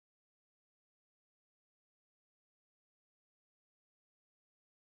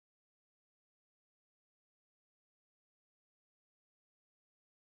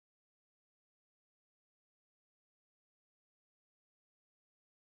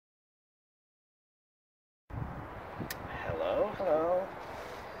Hello.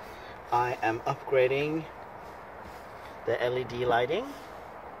 I am upgrading the LED lighting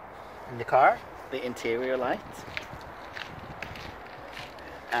in the car, the interior light.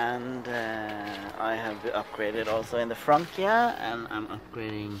 And I have upgraded also in the front, yeah, and I'm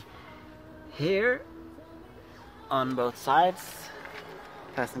upgrading here on both sides,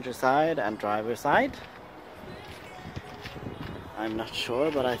 passenger side and driver side. I'm not sure,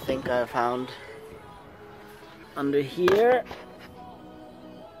 but I think I found under here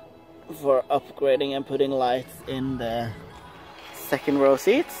for upgrading and putting lights in the second row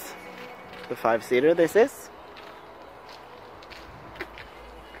seats, the 5-seater this is.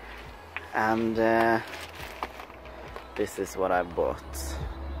 And this is what I bought.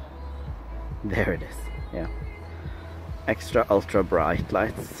 There it is, yeah. Extra ultra bright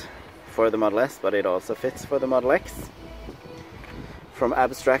lights for the Model S, but it also fits for the Model X. From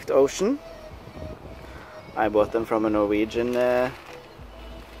Abstract Ocean. I bought them from a Norwegian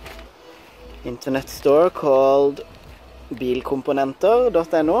internet store called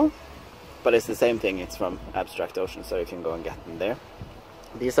bilkomponenter.no, but it's the same thing, it's from Abstract Ocean, so you can go and get them there.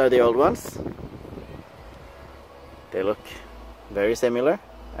 These are the old ones. They look very similar,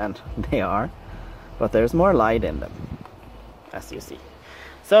 and they are, but there's more light in them, as you see.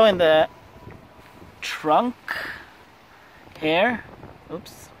 So in the trunk here,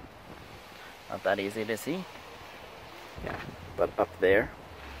 oops, not that easy to see, yeah, but up there,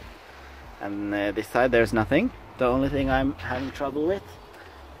 and this side there's nothing. The only thing I'm having trouble with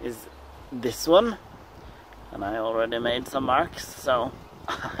is this one, and I already made some marks, so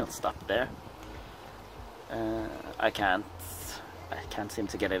I'll stop there. I can't seem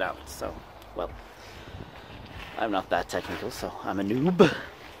to get it out, so, well, I'm not that technical, so I'm a noob.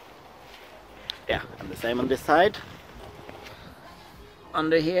 Yeah, and the same on this side.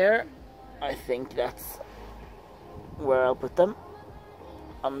 Under here, I think that's where I'll put them,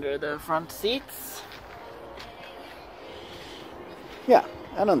 under the front seats. Yeah,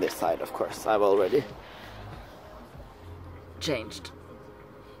 and on this side, of course, I've already changed.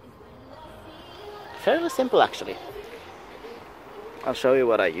 Fairly simple, actually. I'll show you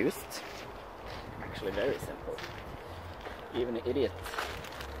what I used. Actually, very simple. Even an idiot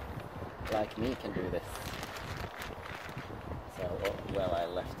like me can do this. So, well, I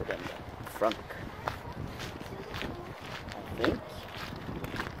left it in the front, I think.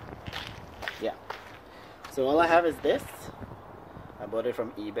 Yeah. So all I have is this. I bought it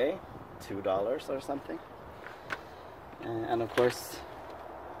from eBay, $2 or something. And of course,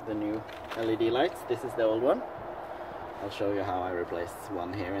 the new LED lights. This is the old one. I'll show you how I replaced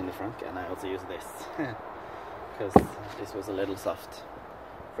one here in the front, and I also use this because this was a little soft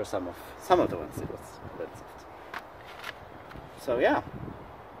for some of the ones. It was a little soft. So yeah,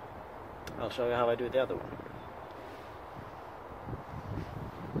 I'll show you how I do the other one.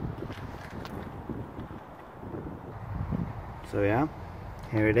 So yeah,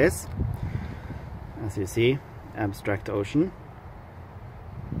 here it is. As you see, Abstract Ocean.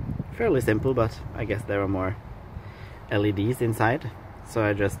 Fairly simple, but I guess there are more LEDs inside. So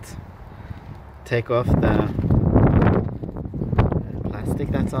I just take off the plastic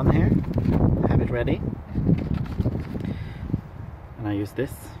that's on here, have it ready, and I use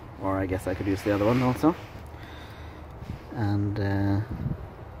this, or I guess I could use the other one also, and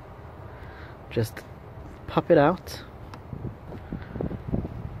just pop it out.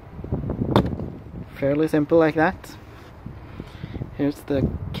 Fairly simple like that. Here's the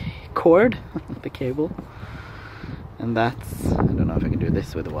cord, the cable, and that's, I don't know if I can do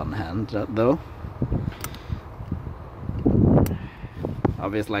this with one hand though.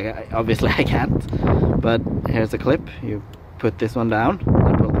 Obviously I can't, but here's a clip. You put this one down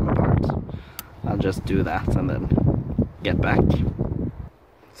and pull them apart. I'll just do that and then get back.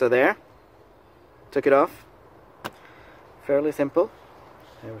 So there, took it off. Fairly simple.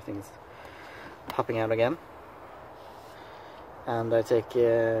 Everything's popping out again. And I take,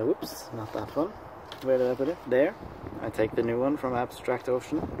 whoops, not that one. Where did I put it? There. I take the new one from Abstract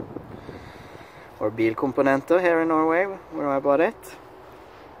Ocean, or bilkomponenter here in Norway, where I bought it.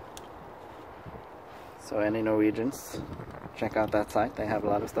 So any Norwegians, check out that site, they have a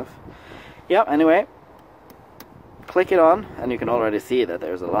lot of stuff. Yeah, anyway, click it on, and you can already see that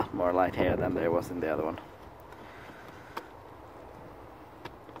there's a lot more light here than there was in the other one.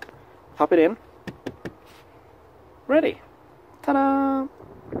 Pop it in. Ready. Ta-da!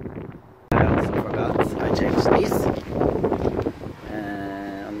 I also forgot, I changed these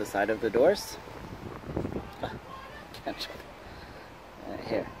on the side of the doors. Can't show them.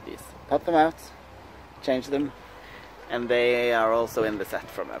 Here, these. Pop them out, change them, and they are also in the set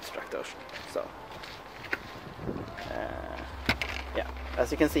from Abstract Ocean. So,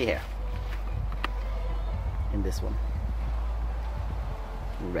 as you can see here in this one.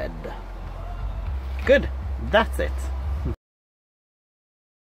 Red. Good, that's it.